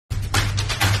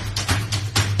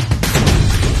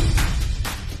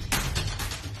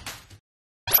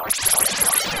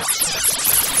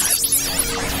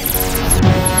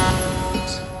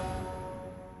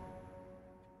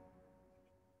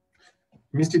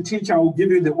Mr. Teacher, I will give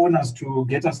you the honors to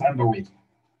get us underway.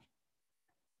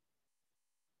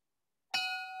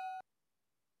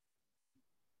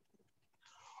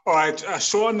 All right,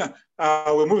 Sean,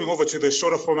 we're moving over to the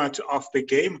shorter format of the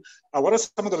game. What are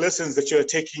some of the lessons that you're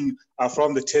taking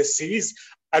from the test series?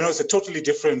 I know it's a totally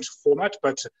different format,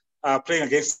 but playing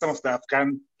against some of the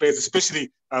Afghan players,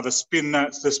 especially the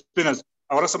spinners,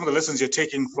 what are some of the lessons you're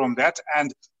taking from that?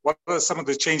 And what are some of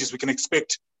the changes we can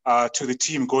expect to the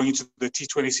team going into the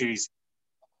T20 series?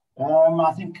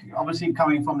 I think obviously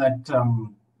coming from that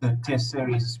the test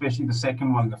series, especially the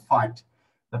second one, the fight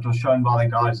that was shown by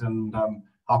the guys, and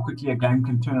how quickly a game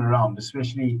can turn around,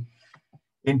 especially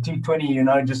in T20, you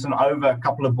know, just an over, a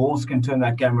couple of balls can turn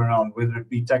that game around, whether it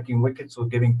be taking wickets or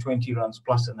getting 20 runs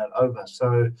plus in that over.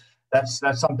 So that's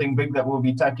something big that we'll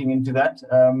be taking into that.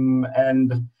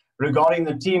 And regarding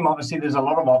the team, obviously there's a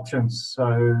lot of options.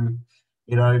 So,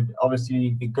 you know,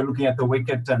 obviously looking at the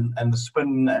wicket and the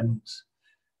spin and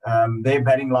their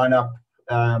batting lineup,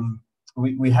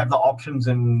 we have the options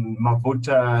in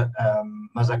Mavuta,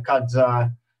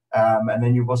 Mazakadza, and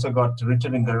then you've also got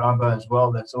Richard and Garaba as well.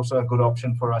 That's also a good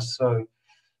option for us. So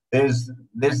there's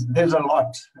a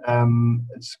lot.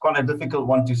 It's quite a difficult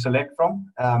one to select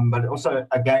from, but also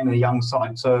again a young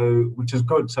side, so which is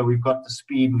good. So we've got the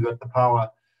speed, we've got the power,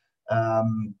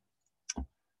 and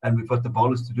we've got the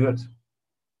bowlers to do it.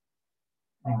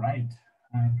 All right.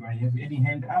 Do I have any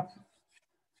hand up?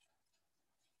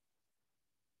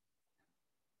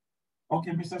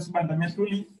 Okay, Mr. Sibanda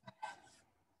Mesuli.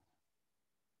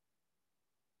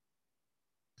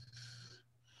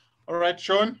 All right,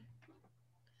 Sean.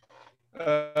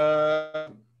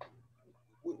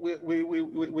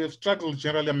 We have struggled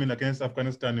generally, I mean, against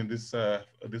Afghanistan in this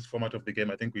this format of the game.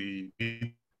 I think we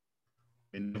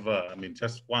never, I mean,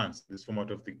 just once this format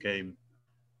of the game.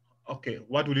 Okay,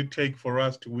 what will it take for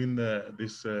us to win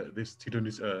this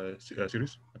T20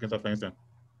 series against Afghanistan?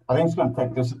 I think it's going to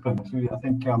take discipline too. I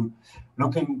think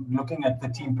looking at the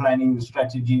team planning, the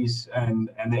strategies, and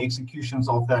the executions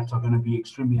of that are going to be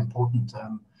extremely important.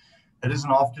 It is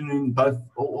an afternoon,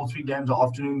 all three games are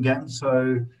afternoon games,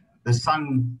 so the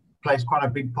sun plays quite a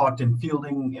big part in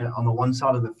fielding on the one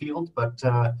side of the field, but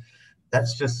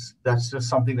that's just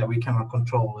something that we cannot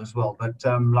control as well. But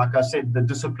like I said, the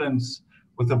disciplines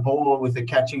with the ball, with the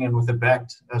catching, and with the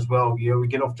bat as well, you know, we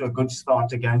get off to a good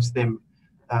start against them.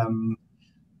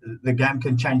 The game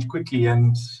can change quickly,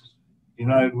 and you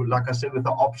know, like I said, with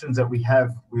the options that we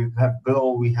have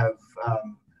Bill, we have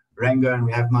Ranga, and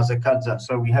we have Mazakadza.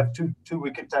 So we have two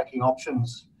wicket-taking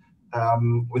options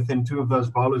within two of those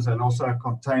bowlers, and also a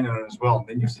container as well.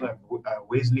 Then you still have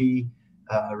Wesley,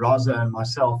 Raza, and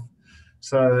myself.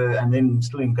 So, and then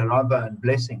still in Garaba and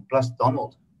Blessing, plus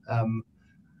Donald.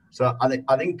 So I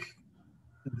think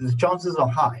the chances are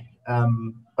high.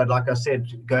 But like I said,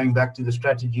 going back to the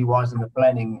strategy-wise and the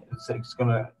planning, it's going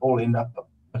to all end up,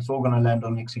 it's all going to land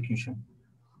on execution.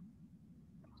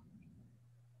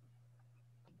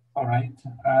 All right.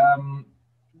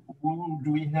 Who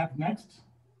do we have next?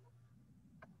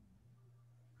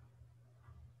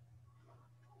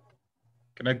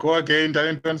 Can I go again,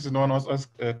 Darren? No one else asked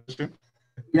a question?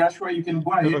 Yeah, sure, you can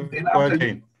go ahead. Then go after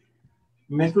again.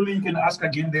 Mesuli, you can ask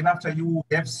again. Then after you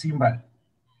have Simba.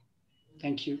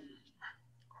 Thank you.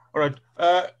 All right.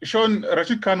 Sean,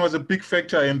 Rashid Khan was a big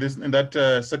factor in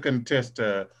that second test.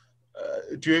 Do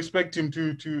you expect him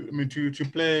to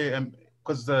play?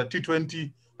 Because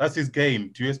T20, that's his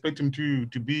game. Do you expect him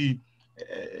to be,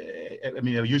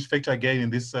 a huge factor again in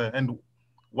this? And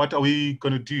what are we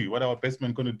going to do? What are our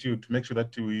batsmen going to do to make sure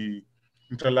that we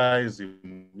neutralize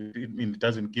him? It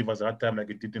doesn't give us a hard time like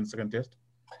it did in the second test?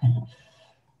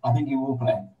 I think he will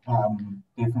play.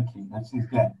 Definitely. That's his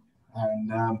game.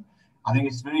 And I think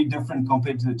it's very different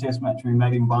compared to the test match. We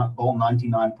made him bowl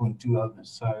 99.2 overs.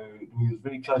 So he was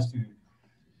very close to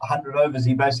 100 overs.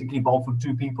 He basically bowled for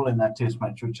two people in that test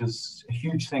match, which is a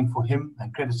huge thing for him,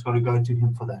 and credit's got to go to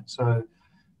him for that. So,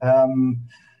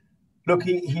 look,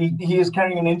 he is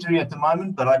carrying an injury at the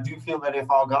moment, but I do feel that if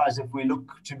we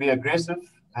look to be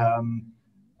aggressive,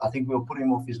 I think we'll put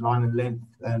him off his line and length,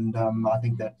 and I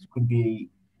think that could be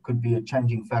a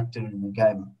changing factor in the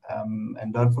game.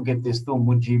 And don't forget, there's still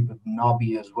Mujib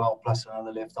Nabi as well, plus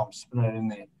another left-arm spinner in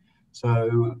there.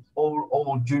 So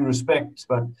all due respect,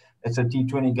 but it's a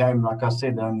T20 game, like I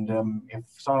said, and if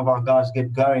some of our guys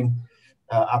get going,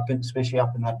 especially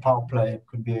up in that power play, it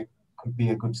could be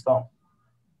a good start.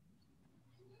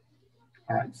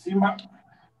 All right, Simba.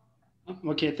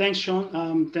 Okay, thanks,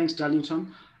 Sean. Thanks,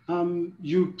 Darlington.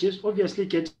 You just obviously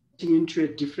getting into a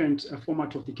different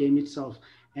format of the game itself.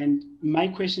 And my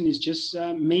question is just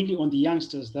mainly on the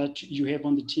youngsters that you have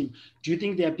on the team. Do you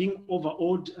think they are being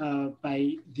overawed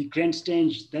by the grand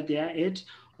stage that they are at,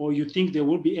 or you think they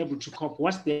will be able to cope?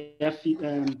 What's their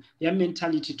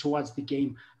mentality towards the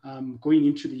game going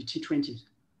into the T20s?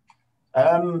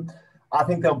 I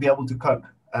think they'll be able to cope.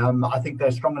 I think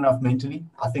they're strong enough mentally.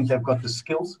 I think they've got the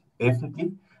skills,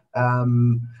 definitely.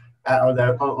 Or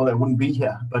they wouldn't be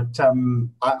here. But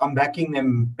I'm backing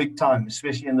them big time,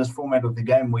 especially in this format of the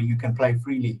game where you can play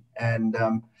freely. And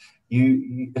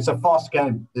it's a fast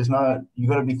game. You've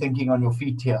got to be thinking on your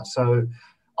feet here. So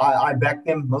I back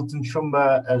them. Milton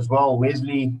Shumba as well,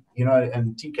 Wesley,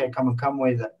 and TK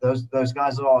Kamwe. Those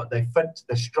guys they're fit,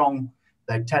 they're strong,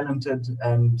 they're talented,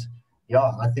 and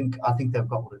yeah, I think they've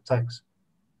got what it takes.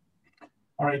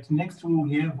 All right, next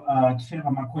we have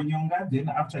Trevor Makonyonga. Then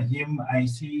after him, I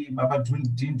see Baba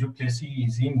Dean du Plessis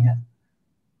is in here.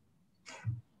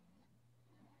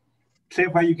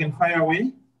 Trevor, you can fire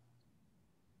away.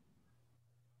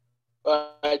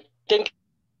 Thank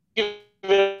you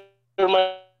very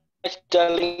much,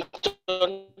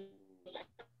 Darlington.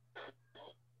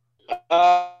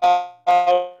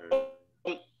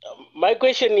 My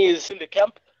question is in the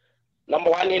camp, number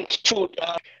one, and two,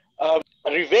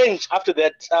 revenge after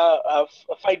that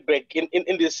fight break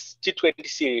in this T20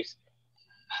 series.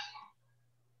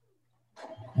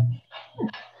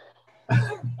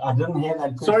 I didn't hear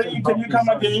that question. Sorry, can you come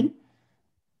again?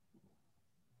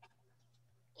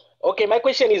 Okay, my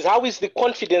question is, how is the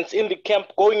confidence in the camp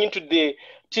going into the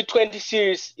T20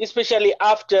 series, especially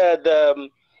after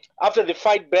the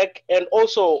fight back? And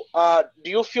also, do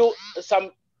you feel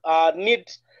some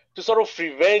need to sort of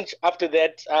revenge after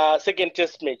that second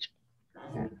test match?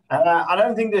 I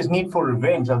don't think there's need for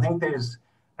revenge. I think there's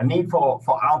a need for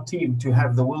our team to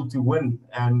have the will to win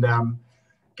and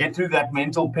get through that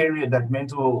mental period,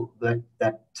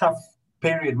 that tough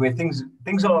period where things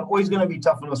are always going to be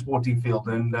tough on a sporting field.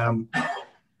 And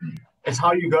it's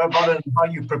how you go about it and how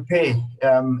you prepare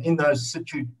in those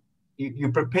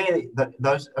you prepare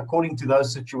those according to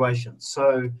those situations.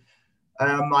 So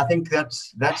I think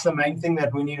that's the main thing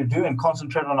that we need to do and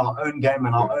concentrate on our own game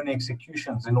and our own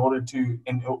executions in order to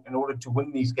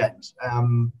win these games.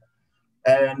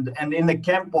 And in the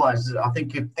camp wise, I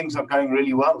think things are going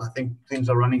really well. I think things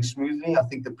are running smoothly. I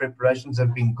think the preparations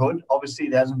have been good. Obviously,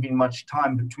 there hasn't been much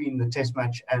time between the test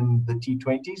match and the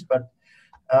T20s, but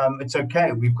it's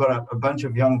okay. We've got a bunch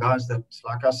of young guys that,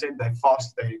 like I said, they're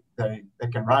fast, they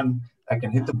can run, they can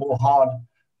hit the ball hard.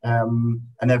 And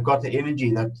they've got the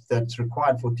energy that's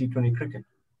required for T20 cricket.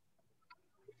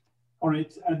 All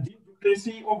right, Dean du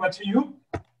Plessis, over to you.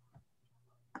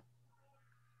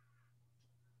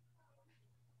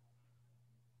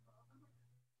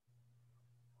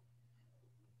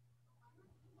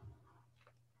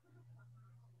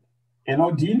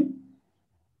 Hello, Dean.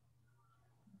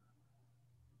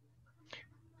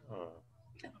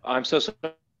 I'm so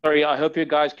sorry. I hope you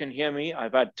guys can hear me.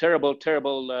 I've had terrible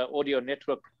audio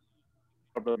network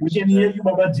problems. We can hear you,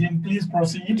 Baba Dean. Please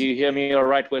proceed. Do you hear me all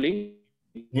right, Willie?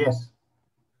 Yes.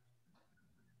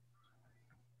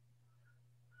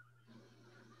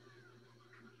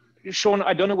 Sean,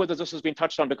 I don't know whether this has been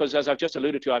touched on because, as I've just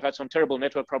alluded to, I've had some terrible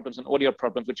network problems and audio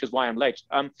problems, which is why I'm late.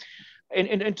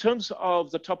 In terms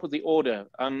of the top of the order,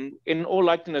 in all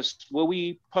likeliness, will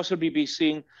we possibly be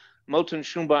seeing Milton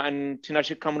Shumba and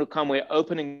Tinashe Kamwe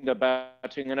opening the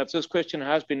batting? And if this question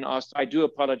has been asked, I do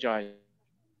apologize.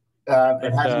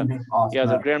 It hasn't been asked. Yeah,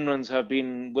 no. The gremlins have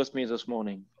been with me this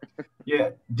morning.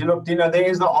 Yeah, look, there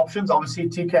is the options. Obviously,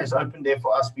 TK has opened there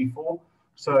for us before,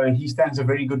 so he stands a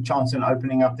very good chance in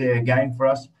opening up there again for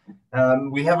us.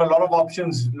 We have a lot of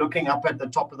options looking up at the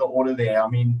top of the order there. I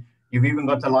mean, you've even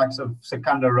got the likes of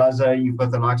Sekunda Raza, you've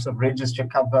got the likes of Regis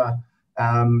Chakaba,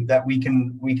 that we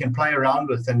can play around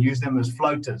with and use them as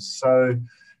floaters. So,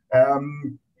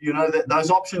 those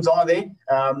options are there.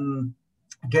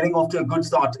 Getting off to a good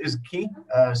start is key,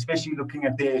 especially looking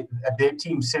at their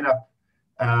team setup,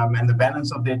 and the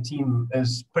balance of their team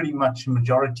is pretty much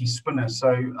majority spinners.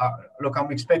 So, look,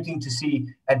 I'm expecting to see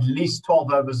at least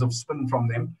 12 overs of spin from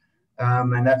them,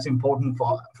 and that's important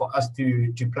for us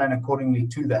to plan accordingly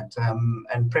to that.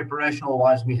 And preparational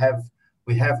wise, we have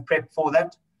prepped for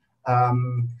that.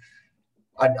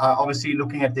 Obviously,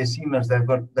 looking at their seamers,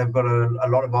 they've got a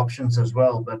lot of options as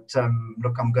well. But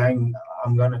look, I'm going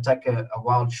to take a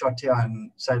wild shot here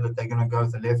and say that they're going to go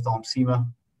with the left arm seamer.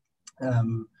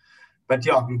 But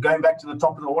yeah, going back to the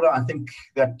top of the order, I think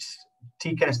that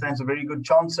TK stands a very good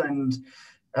chance, and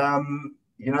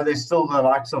there's still the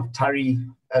likes of Tari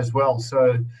as well.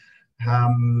 So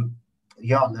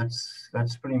yeah,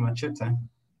 that's pretty much it.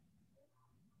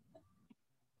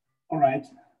 All right.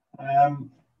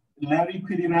 Larry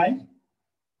Quirirai.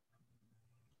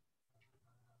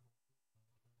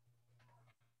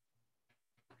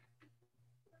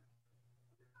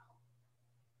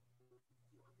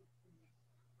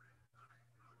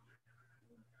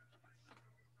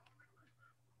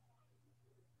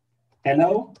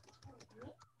 Hello?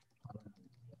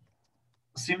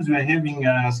 Seems we're having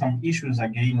some issues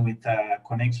again with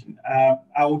connection.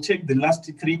 I will take the last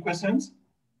 3 questions.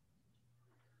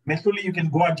 Methuli, you can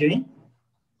go again.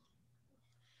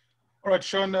 All right,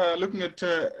 Sean, looking at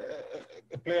a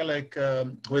player like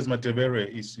Wes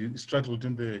Matebere, he struggled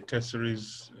in the test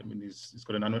series. I mean, he's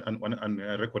got an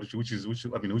record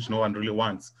which no one really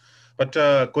wants. But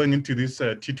going into this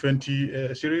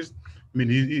T20 series, I mean,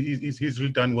 he's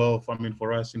really done well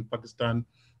for us in Pakistan.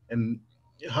 And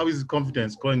how is his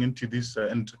confidence going into this?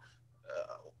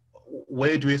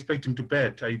 Where do you expect him to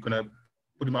bat? Are you going to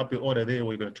put him up in order there, or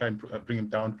are you going to try and bring him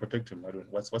down, protect him? I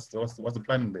don't know. What's the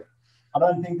planning there? I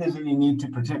don't think there's any need to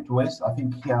protect Wes. I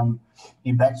think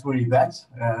he bats where he bats,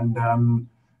 and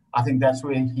I think that's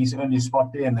where he's earned his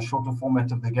spot there in the shorter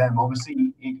format of the game.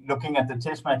 Obviously, looking at the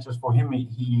test matches for him,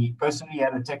 he personally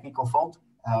had a technical fault,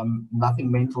 nothing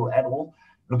mental at all.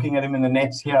 Looking at him in the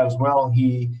nets here as well,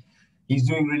 he's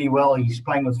doing really well. He's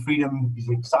playing with freedom. He's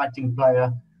an exciting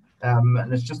player,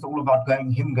 and it's just all about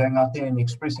going out there and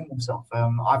expressing himself.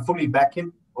 I fully back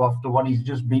him after what he's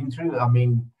just been through. I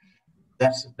mean,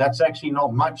 that's actually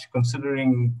not much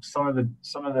considering some of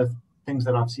the things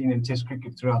that I've seen in Test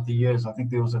cricket throughout the years. I think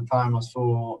there was a time I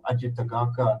saw Ajit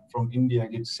Agarkar from India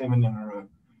get 7 in a row.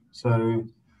 So,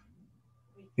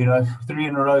 3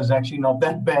 in a row is actually not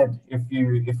that bad if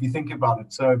you think about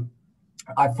it. So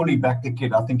I fully back the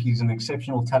kid. I think he's an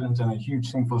exceptional talent and a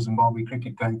huge thing for Zimbabwe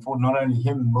cricket going forward. Not only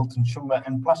him, Milton Shumba,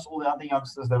 and plus all the other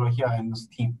youngsters that are here in this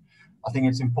team. I think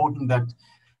it's important that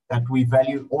we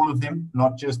value all of them,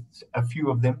 not just a few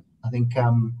of them. I think,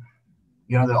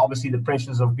 obviously the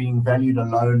pressures of being valued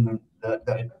alone,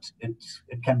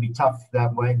 it can be tough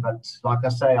that way. But like I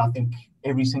say, I think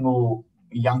every single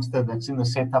youngster that's in the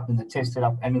setup, in the test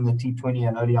setup, and in the T20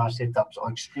 and ODI setups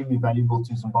are extremely valuable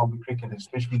to Zimbabwe cricket,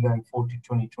 especially going forward to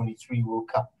 2023 World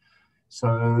Cup.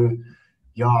 So,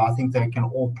 yeah, I think they can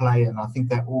all play, and I think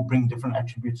they all bring different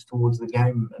attributes towards the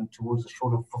game and towards the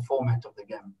shorter format of the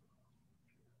game.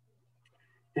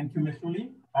 Thank you,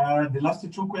 Methuli. The last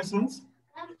 2 questions.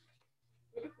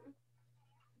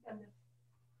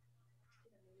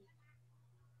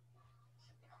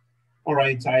 All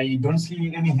right, I don't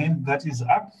see any hand that is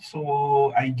up,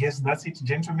 so I guess that's it,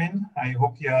 gentlemen. I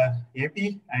hope you're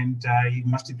happy, and I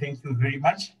must thank you very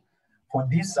much for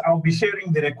this. I'll be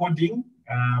sharing the recording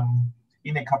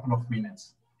in a couple of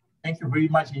minutes. Thank you very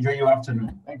much. Enjoy your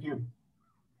afternoon. Thank you.